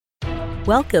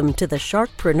Welcome to the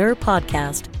Sharkpreneur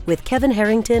Podcast with Kevin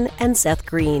Harrington and Seth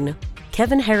Green.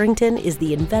 Kevin Harrington is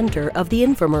the inventor of the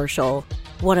infomercial,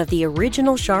 one of the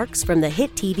original sharks from the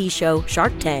hit TV show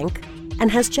Shark Tank, and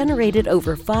has generated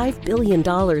over $5 billion in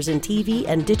TV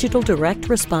and digital direct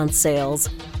response sales.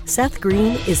 Seth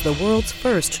Green is the world's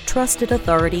first trusted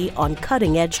authority on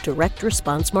cutting-edge direct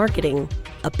response marketing,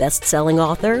 a best-selling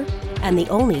author, and the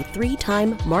only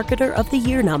 3-time Marketer of the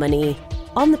Year nominee.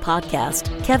 On the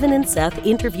podcast, Kevin and Seth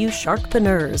interview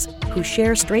sharkpreneurs who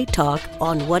share straight talk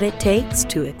on what it takes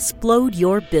to explode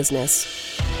your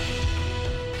business.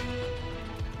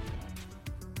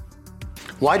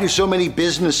 Why do so many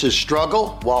businesses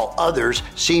struggle while others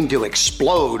seem to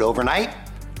explode overnight?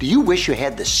 Do you wish you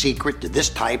had the secret to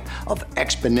this type of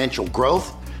exponential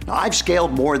growth? Now, I've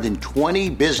scaled more than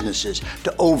 20 businesses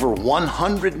to over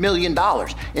 $100 million,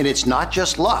 and it's not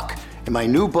just luck. In my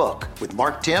new book with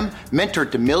Mark Timm, Mentor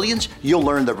to Millions, you'll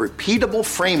learn the repeatable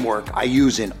framework I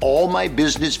use in all my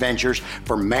business ventures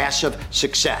for massive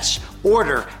success.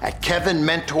 Order at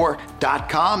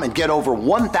kevinmentor.com and get over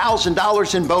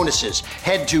 $1,000 in bonuses.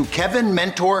 Head to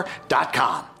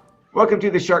kevinmentor.com. Welcome to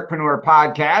the Sharkpreneur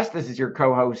Podcast. This is your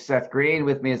co-host, Seth Green.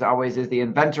 With me, as always, is the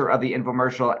inventor of the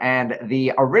infomercial and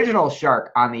the original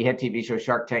shark on the hit TV show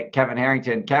Shark Tank, Kevin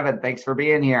Harrington. Kevin, thanks for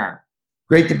being here.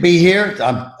 Great to be here.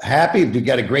 I'm happy. We've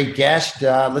got a great guest.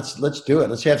 Let's do it.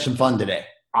 Let's have some fun today.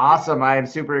 Awesome. I am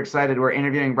super excited. We're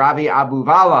interviewing Ravi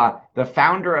Abuvala, the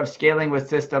founder of Scaling with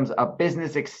Systems, a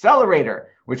business accelerator,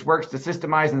 which works to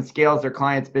systemize and scales their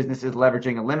clients' businesses,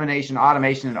 leveraging elimination,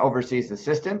 automation, and overseas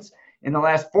assistance. In the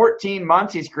last 14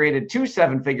 months, he's created 2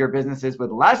 7-figure businesses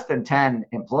with less than 10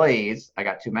 employees. I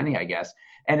got too many, I guess.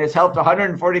 And has helped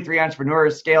 143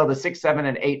 entrepreneurs scale to 6, 7,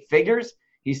 and 8 figures.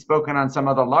 He's spoken on some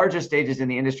of the largest stages in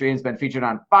the industry and has been featured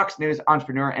on Fox News,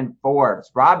 Entrepreneur, and Forbes.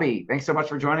 Robbie, thanks so much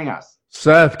for joining us.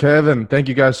 Seth, Kevin, thank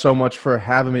you guys so much for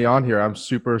having me on here. I'm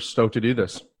super stoked to do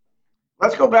this.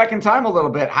 Let's go back in time a little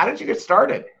bit. How did you get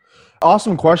started?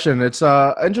 Awesome question. It's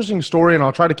an interesting story, and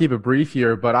I'll try to keep it brief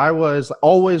here, but I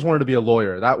always wanted to be a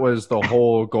lawyer. That was the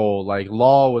whole goal. Like,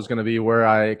 law was going to be where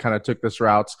I kind of took this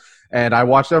route. And I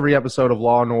watched every episode of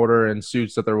Law and Order and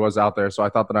Suits that there was out there, so I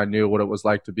thought that I knew what it was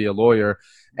like to be a lawyer.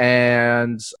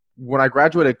 And when I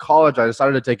graduated college, I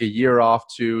decided to take a year off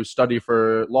to study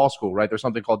for law school, right? There's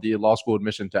something called the law school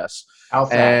admission test.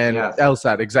 LSAT, and yes.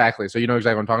 LSAT, exactly. So you know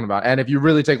exactly what I'm talking about. And if you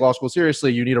really take law school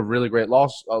seriously, you need a really great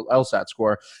LSAT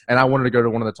score. And I wanted to go to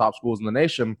one of the top schools in the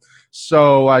nation.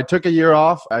 So I took a year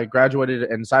off. I graduated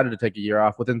and decided to take a year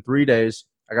off. Within 3 days,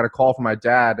 I got a call from my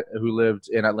dad, who lived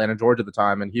in Atlanta, Georgia at the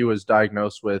time, and he was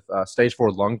diagnosed with stage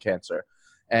 4 lung cancer.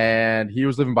 And he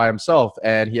was living by himself,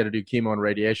 and he had to do chemo and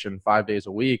radiation 5 days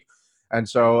a week. And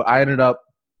so I ended up,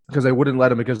 because they wouldn't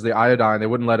let him, because of the iodine, they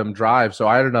wouldn't let him drive. So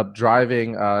I ended up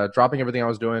driving, dropping everything I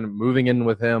was doing, moving in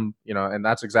with him, and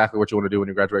that's exactly what you want to do when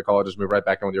you graduate college, is move right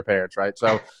back in with your parents, right?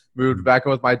 So moved back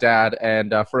in with my dad,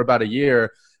 and for about a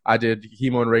year, I did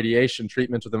chemo and radiation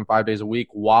treatments with him 5 days a week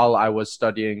while I was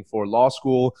studying for law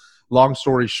school. Long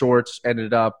story short,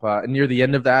 ended up near the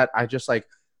end of that, I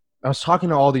was talking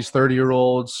to all these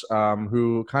 30-year-olds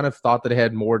who kind of thought that they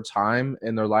had more time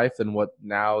in their life than what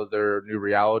now their new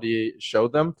reality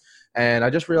showed them. And I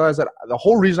just realized that the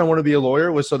whole reason I wanted to be a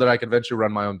lawyer was so that I could eventually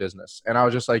run my own business. And I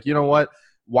was just like, you know what?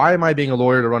 Why am I being a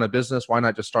lawyer to run a business? Why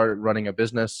not just start running a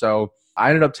business? So I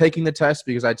ended up taking the test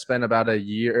because I'd spent about a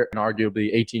year and arguably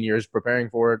 18 years preparing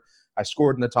for it. I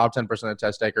scored in the top 10% of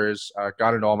test takers,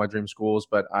 got into all my dream schools,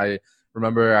 but I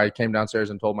remember I came downstairs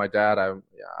and told my dad,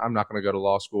 I'm not going to go to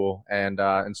law school. And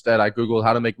instead, I Googled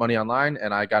how to make money online,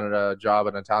 and I got a job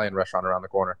at an Italian restaurant around the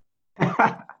corner.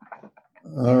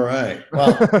 All right.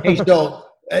 Well, hey, so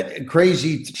a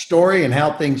crazy story and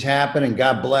how things happen, and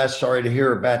God bless. Sorry to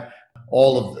hear about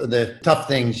all of the tough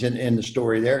things in the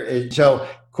story there. So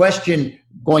question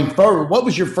going forward, what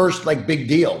was your first big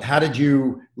deal? How did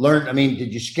you learn? I mean,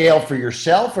 did you scale for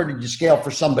yourself or did you scale for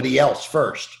somebody else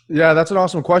first? Yeah, that's an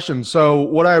awesome question. So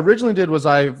what I originally did was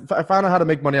I found out how to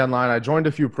make money online. I joined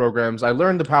a few programs. I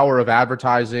learned the power of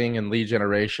advertising and lead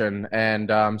generation.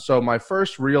 And so my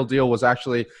first real deal was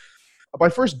actually, my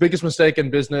first biggest mistake in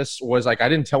business was I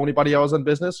didn't tell anybody I was in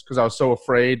business because I was so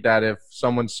afraid that if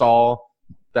someone saw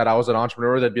that I was an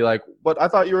entrepreneur, they'd be like, but I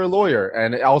thought you were a lawyer.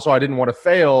 And also I didn't want to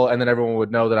fail, and then everyone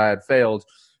would know that I had failed.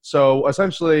 So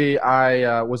essentially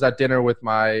I was at dinner with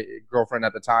my girlfriend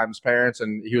at the time's parents,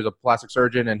 and he was a plastic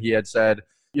surgeon, and he had said,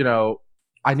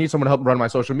 I need someone to help run my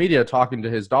social media, talking to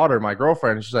his daughter, my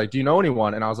girlfriend. And she's like, do you know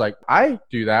anyone? And I was like, I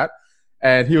do that.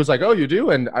 And he was like, "Oh, you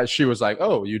do?" And she was like,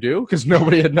 "Oh, you do?" Because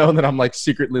nobody had known that I'm like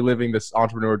secretly living this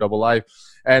entrepreneur double life.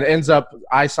 And ends up,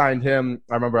 I signed him.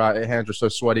 I remember my hands were so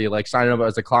sweaty, like signing him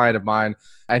as a client of mine.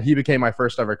 And he became my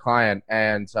first ever client.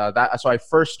 And so I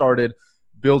first started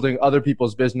building other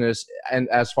people's business. And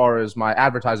as far as my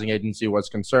advertising agency was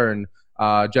concerned,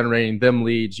 generating them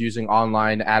leads using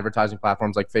online advertising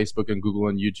platforms like Facebook and Google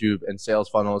and YouTube and sales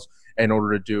funnels in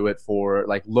order to do it for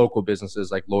like local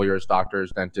businesses like lawyers,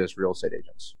 doctors, dentists, real estate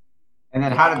agents. And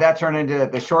then how did that turn into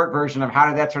the short version of how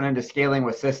did that turn into scaling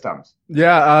with systems?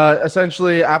 Yeah,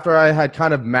 essentially after I had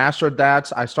kind of mastered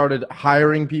that, I started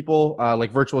hiring people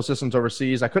like virtual assistants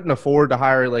overseas. I couldn't afford to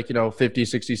hire like, 50,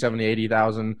 60, 70,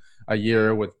 80,000 a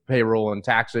year with payroll and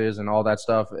taxes and all that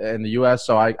stuff in the US.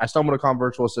 So I stumbled upon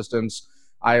virtual assistants.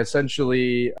 I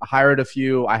essentially hired a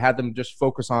few. I had them just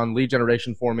focus on lead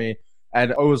generation for me.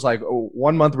 And it was like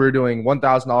 1 month we were doing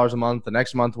 $1,000 a month. The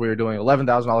next month we were doing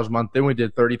 $11,000 a month. Then we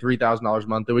did $33,000 a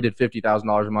month. Then we did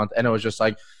 $50,000 a month. And it was just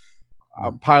like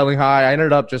piling high. I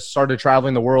ended up just started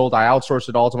traveling the world. I outsourced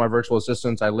it all to my virtual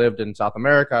assistants. I lived in South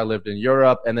America. I lived in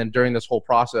Europe. And then during this whole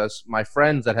process, my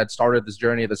friends that had started this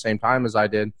journey at the same time as I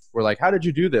did were like, "How did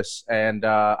you do this?" And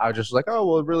I was just like, "Oh,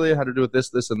 well, it really had to do with this,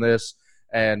 this, and this."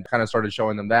 And kind of started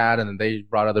showing them that. And then they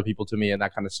brought other people to me, and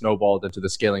that kind of snowballed into the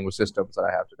scaling with systems that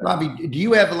I have today. Robbie, do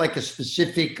you have like a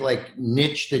specific like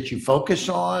niche that you focus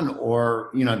on,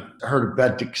 or, heard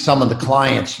about some of the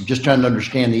clients, just trying to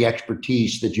understand the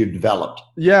expertise that you developed?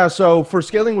 Yeah. So for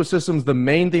scaling with systems, the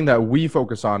main thing that we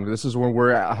focus on, this is where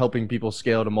we're helping people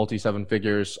scale to multi-seven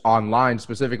figures online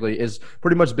specifically, is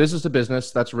pretty much business to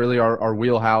business. That's really our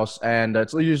wheelhouse. And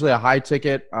it's usually a high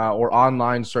ticket or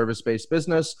online service-based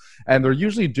business. And they're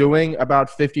usually doing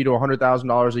about $50,000 to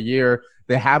 $100,000 a year.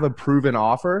 They have a proven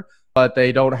offer, but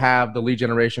they don't have the lead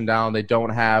generation down. They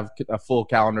don't have full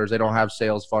calendars. They don't have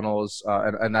sales funnels.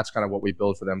 And that's kind of what we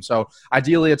build for them. So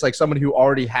ideally, it's like somebody who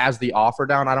already has the offer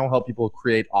down. I don't help people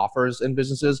create offers in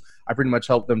businesses. I pretty much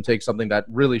help them take something that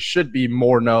really should be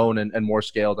more known and more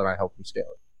scaled, and I help them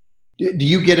scale it. Do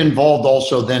you get involved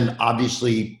also then,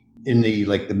 obviously, in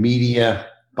the media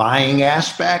buying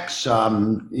aspects,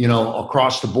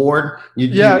 across the board? You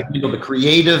the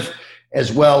creative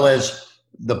as well as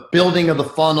the building of the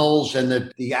funnels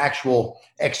and the actual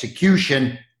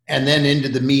execution, and then into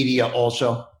the media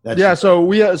also?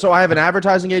 So I have an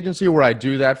advertising agency where I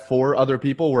do that for other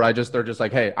people, where they're just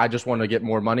like, "Hey, I just want to get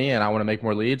more money and I want to make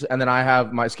more leads." And then I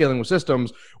have my scaling with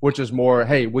systems, which is more,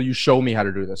 "Hey, will you show me how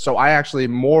to do this?" So I actually,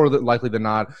 more likely than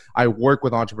not, I work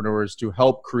with entrepreneurs to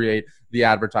help create the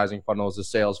advertising funnels, the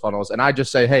sales funnels. And I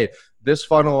just say, "Hey, this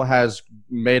funnel has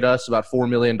made us about $4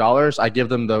 million. I give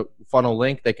them the funnel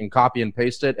link. They can copy and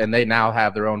paste it, and they now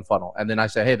have their own funnel. And then I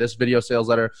say, "Hey, this video sales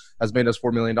letter has made us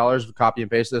 $4 million. Copy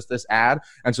and paste this ad."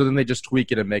 And so then they just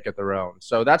tweak it and make it their own.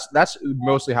 So that's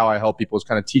mostly how I help people, is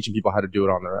kind of teaching people how to do it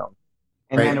on their own.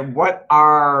 And then what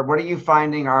are you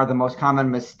finding are the most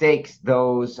common mistakes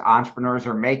those entrepreneurs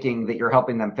are making that you're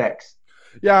helping them fix?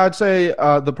 Yeah, I'd say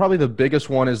probably the biggest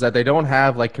one is that they don't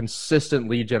have like consistent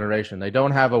lead generation. They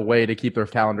don't have a way to keep their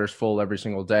calendars full every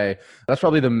single day. That's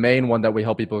probably the main one that we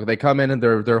help people. They come in and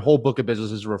their whole book of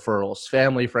business is referrals,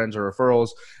 family, friends, or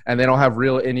referrals, and they don't have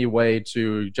any way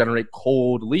to generate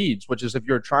cold leads, which is, if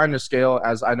you're trying to scale,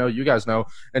 as I know you guys know,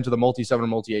 into the multi-7 or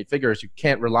multi-8 figures, you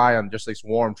can't rely on just this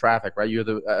warm traffic, right? You have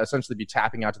to essentially be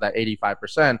tapping out to that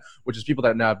 85%, which is people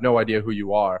that have no idea who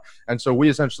you are. And so we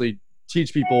essentially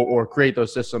teach people or create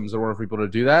those systems in order for people to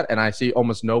do that. And I see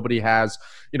almost nobody has,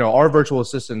 our virtual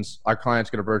assistants, our clients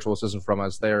get a virtual assistant from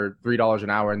us. They're $3 an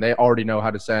hour, and they already know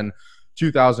how to send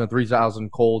 2,000,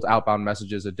 3,000 cold outbound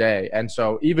messages a day. And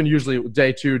so even usually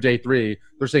day 2, day 3,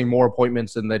 they're seeing more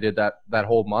appointments than they did that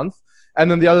whole month. And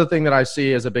then the other thing that I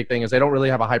see as a big thing is they don't really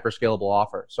have a hyper scalable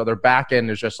offer. So their back end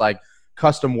is just like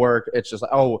custom work. It's just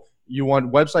like, "Oh, you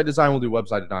want website design, we'll do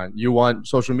website design. You want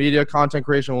social media content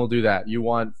creation, we'll do that. You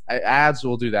want ads,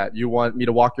 we'll do that. You want me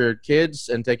to walk your kids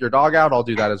and take your dog out, I'll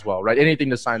do that as well," right? Anything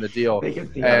to sign the deal. They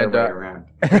can see other way around.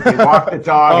 They walk the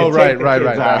dog. Oh, and right.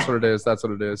 Out. That's what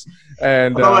it is.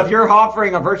 And if you're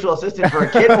offering a virtual assistant for a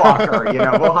kid walker,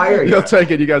 we'll hire you. You'll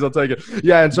take it. You guys will take it.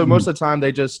 Yeah. And so most of the time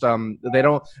they just they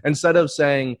don't, instead of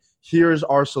saying, "Here's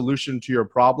our solution to your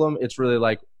problem," it's really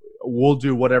like, "We'll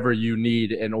do whatever you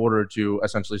need in order to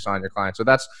essentially sign your client." So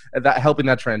that's helping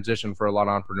that transition for a lot of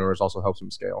entrepreneurs also helps them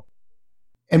scale.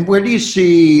 And where do you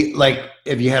see,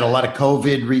 have you had a lot of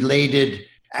COVID related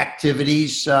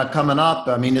activities coming up?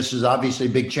 I mean, this is obviously a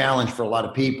big challenge for a lot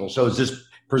of people. So is this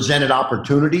presented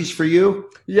opportunities for you?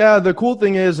 Yeah, the cool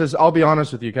thing is I'll be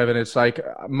honest with you, Kevin. It's like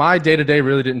my day-to-day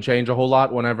really didn't change a whole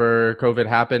lot whenever COVID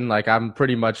happened. Like I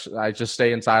just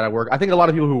stay inside. I work. I think a lot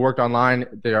of people who worked online,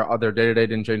 their day-to-day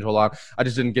didn't change a whole lot. I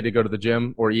just didn't get to go to the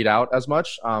gym or eat out as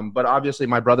much. But obviously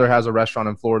my brother has a restaurant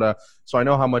in Florida, so I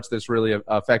know how much this really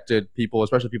affected people,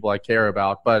 especially people I care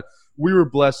about. But we were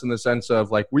blessed in the sense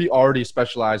of like we already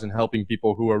specialize in helping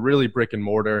people who are really brick and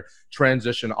mortar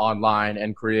transition online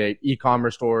and create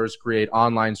e-commerce stores, create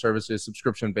online services,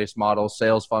 subscription-based models,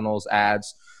 sales funnels,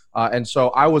 ads. And so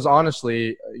I was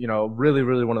honestly, really,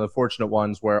 really one of the fortunate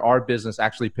ones where our business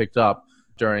actually picked up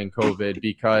during COVID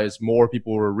because more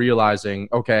people were realizing,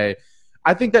 okay,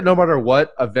 I think that no matter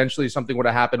what, eventually something would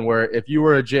have happened where if you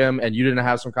were a gym and you didn't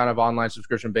have some kind of online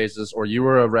subscription basis, or you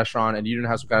were a restaurant and you didn't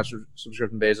have some kind of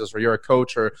subscription basis, or you're a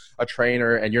coach or a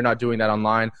trainer and you're not doing that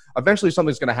online, eventually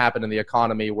something's going to happen in the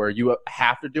economy where you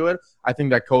have to do it. I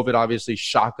think that COVID obviously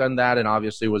shotgunned that and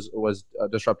obviously was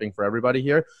disrupting for everybody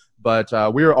here. But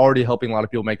we were already helping a lot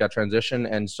of people make that transition.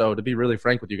 And so to be really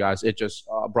frank with you guys, it just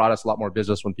brought us a lot more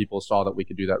business when people saw that we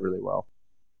could do that really well.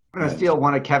 I'm going to steal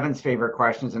one of Kevin's favorite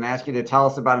questions and ask you to tell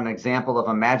us about an example of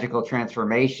a magical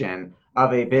transformation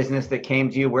of a business that came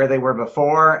to you where they were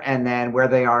before and then where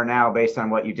they are now based on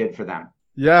what you did for them.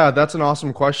 Yeah, that's an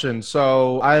awesome question.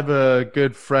 So I have a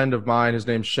good friend of mine. His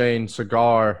name's Shane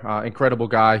Cigar, incredible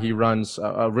guy. He runs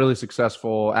a really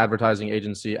successful advertising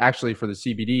agency, actually for the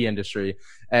CBD industry.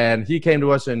 And he came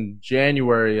to us in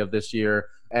January of this year.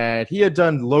 And he had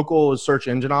done local search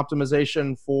engine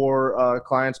optimization for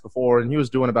clients before, and he was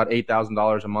doing about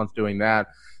 $8,000 a month doing that.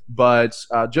 But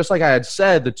just like I had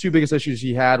said, the two biggest issues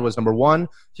he had was, number one,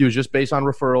 he was just based on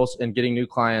referrals and getting new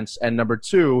clients. And number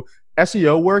two,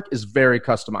 SEO work is very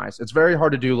customized. It's very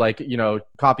hard to do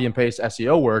copy and paste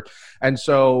SEO work. And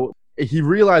so he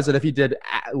realized that if he did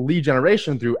lead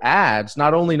generation through ads,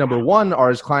 not only number one, are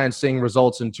his clients seeing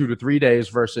results in 2 to 3 days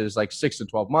versus like 6 to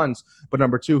 12 months, but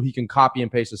number two, he can copy and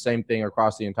paste the same thing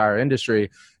across the entire industry.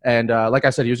 And like I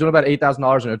said, he was doing about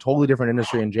 $8,000 in a totally different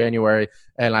industry in January.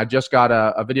 And I just got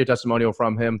a video testimonial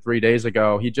from him 3 days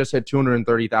ago. He just hit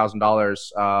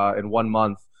 $230,000 in 1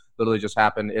 month. Literally just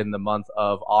happened in the month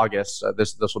of August.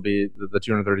 This will be the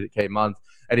 230K month.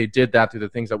 And he did that through the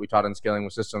things that we taught in Scaling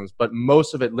with Systems. But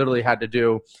most of it literally had to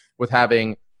do with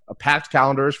having packed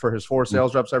calendars for his 4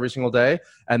 sales reps every single day,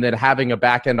 and then having a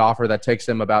back-end offer that takes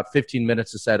him about 15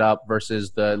 minutes to set up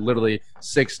versus the literally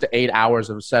 6 to 8 hours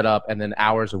of setup and then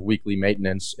hours of weekly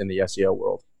maintenance in the SEO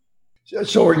world.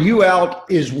 So are you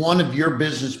out, is one of your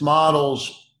business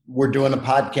models, we're doing a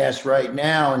podcast right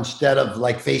now, instead of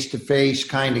like face-to-face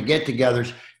kind of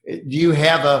get-togethers, do you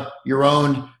have your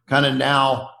own kind of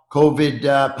now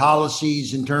COVID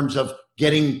policies in terms of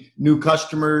getting new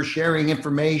customers, sharing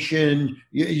information?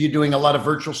 You're doing a lot of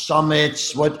virtual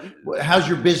summits. How's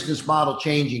your business model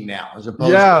changing now as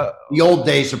opposed to the old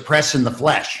days of press in the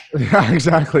flesh? Yeah,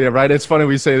 exactly. Right. It's funny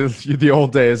we say the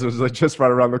old days. It was like just right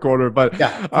around the corner, but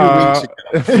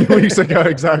a few weeks ago.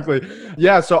 Exactly.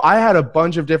 Yeah. So I had a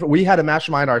bunch of we had a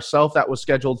mastermind ourselves that was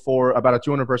scheduled for about a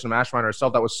 200-person mastermind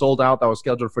ourselves that was sold out, that was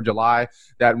scheduled for July,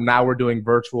 that now we're doing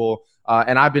virtual.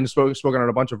 And I've been spoken on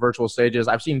a bunch of virtual stages.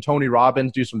 I've seen Tony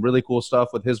Robbins do some really cool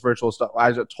stuff with his virtual stuff. I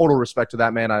have total respect to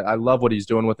that man. I love what he's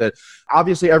doing with it.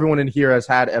 Obviously, everyone in here has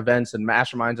had events and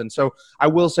masterminds. And so I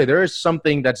will say there is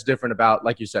something that's different about,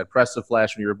 like you said, press the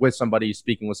flesh when you're with somebody,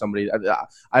 speaking with somebody.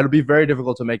 It'll be very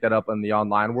difficult to make that up in the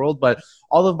online world. But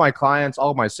all of my clients,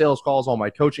 all of my sales calls, all my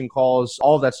coaching calls,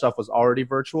 all of that stuff was already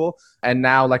virtual. And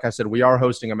now, like I said, we are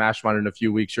hosting a mastermind in a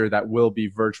few weeks here that will be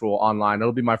virtual online.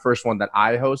 It'll be my first one that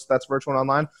I host that's virtual and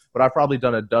online, but I've probably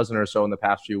done a dozen or so in the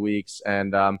past few weeks.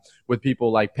 And with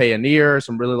people like Payoneer,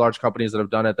 some really large companies that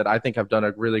have done it that I think have done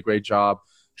a really great job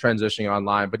transitioning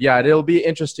online. But yeah, it'll be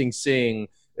interesting seeing,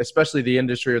 especially the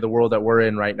industry or the world that we're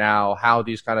in right now, how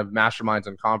these kind of masterminds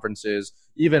and conferences,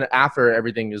 even after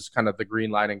everything is kind of the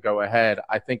green light and go ahead,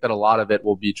 I think that a lot of it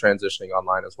will be transitioning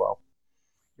online as well.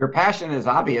 Your passion is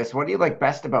obvious. What do you like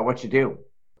best about what you do?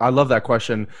 I love that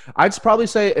question. I'd probably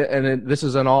say, and this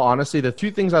is in all honesty, the 2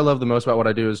 things I love the most about what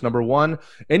I do is, number one,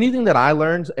 anything that I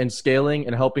learned in scaling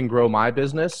and helping grow my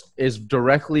business is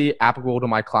directly applicable to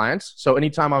my clients. So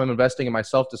anytime I'm investing in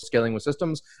myself to Scaling with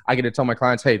Systems, I get to tell my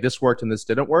clients, hey, this worked and this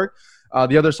didn't work.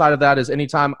 The other side of that is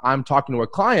anytime I'm talking to a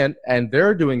client and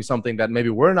they're doing something that maybe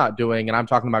we're not doing and I'm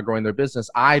talking about growing their business,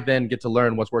 I then get to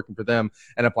learn what's working for them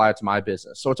and apply it to my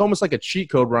business. So it's almost like a cheat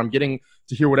code where I'm getting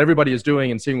to hear what everybody is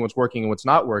doing and seeing what's working and what's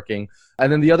not working.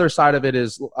 And then the other side of it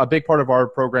is a big part of our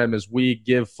program is we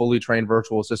give fully trained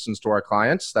virtual assistants to our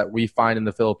clients that we find in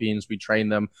the Philippines. We train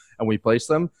them and we place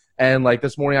them. And like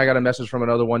this morning, I got a message from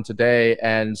another one today.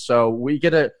 And so we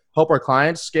get to help our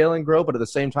clients scale and grow, but at the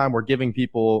same time, we're giving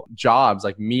people jobs,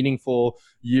 like meaningful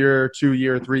year, 2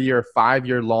 year, 3 year, 5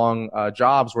 year long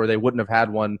jobs where they wouldn't have had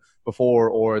one before,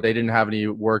 or they didn't have any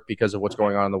work because of what's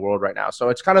going on in the world right now. So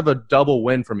it's kind of a double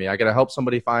win for me. I get to help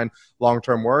somebody find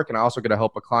long-term work, and I also get to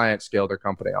help a client scale their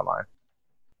company online.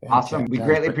 Awesome. We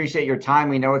greatly appreciate your time.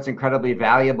 We know it's incredibly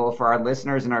valuable for our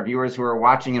listeners and our viewers who are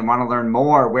watching and want to learn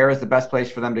more. Where is the best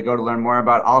place for them to go to learn more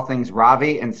about all things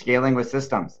Ravi and scaling with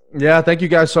systems? Yeah, thank you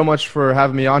guys so much for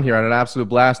having me on here. I had an absolute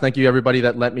blast. Thank you, everybody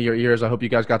that lent me your ears. I hope you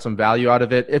guys got some value out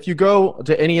of it. If you go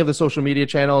to any of the social media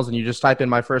channels and you just type in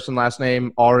my first and last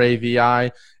name,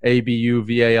 RAVIABUVALA,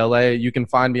 you can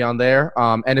find me on there.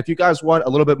 And if you guys want a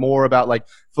little bit more about like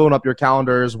filling up your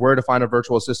calendars, where to find a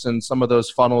virtual assistant, some of those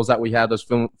funnels that we have, those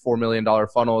 $4 million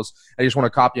funnels, I just want to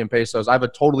copy and paste those. I have a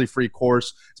totally free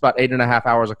course. It's about 8.5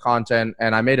 hours of content,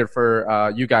 and I made it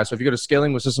for you guys. So if you go to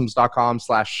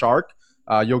scalingwithsystems.com/shark,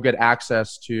 you'll get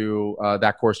access to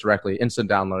that course directly. Instant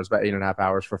download. It's about 8.5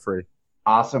 hours for free.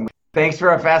 Awesome. Thanks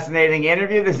for a fascinating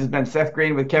interview. This has been Seth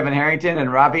Green with Kevin Harrington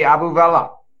and Ravi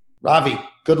Abuvala. Ravi,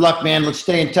 good luck, man. Let's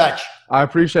stay in touch. I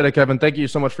appreciate it, Kevin. Thank you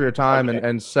so much for your time. Okay.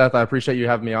 And Seth, I appreciate you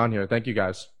having me on here. Thank you,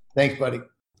 guys. Thanks, buddy.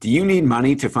 Do you need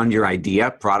money to fund your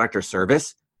idea, product, or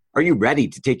service? Are you ready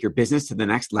to take your business to the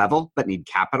next level but need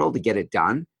capital to get it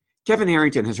done? Kevin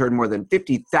Harrington has heard more than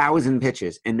 50,000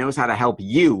 pitches and knows how to help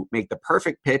you make the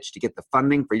perfect pitch to get the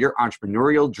funding for your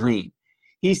entrepreneurial dream.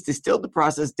 He's distilled the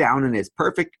process down in his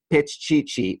perfect pitch cheat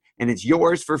sheet, and it's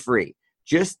yours for free.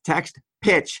 Just text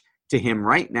PITCH to him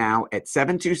right now at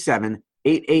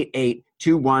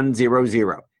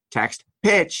 727-888-2100. Text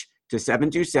PITCH to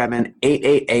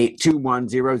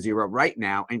 727-888-2100 right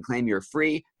now and claim your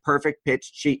free perfect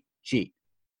pitch cheat sheet.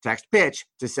 Text PITCH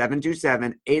to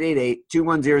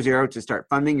 727-888-2100 to start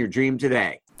funding your dream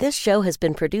today. This show has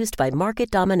been produced by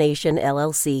Market Domination,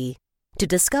 LLC. To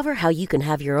discover how you can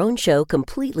have your own show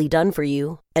completely done for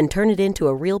you and turn it into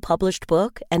a real published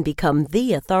book and become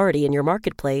the authority in your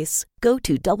marketplace, go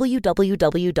to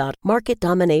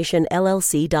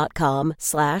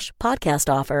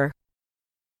www.marketdominationllc.com/podcast offer.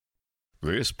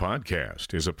 This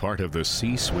podcast is a part of the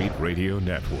C-Suite Radio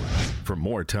Network. For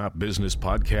more top business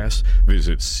podcasts,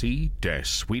 visit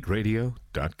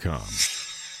c-suiteradio.com.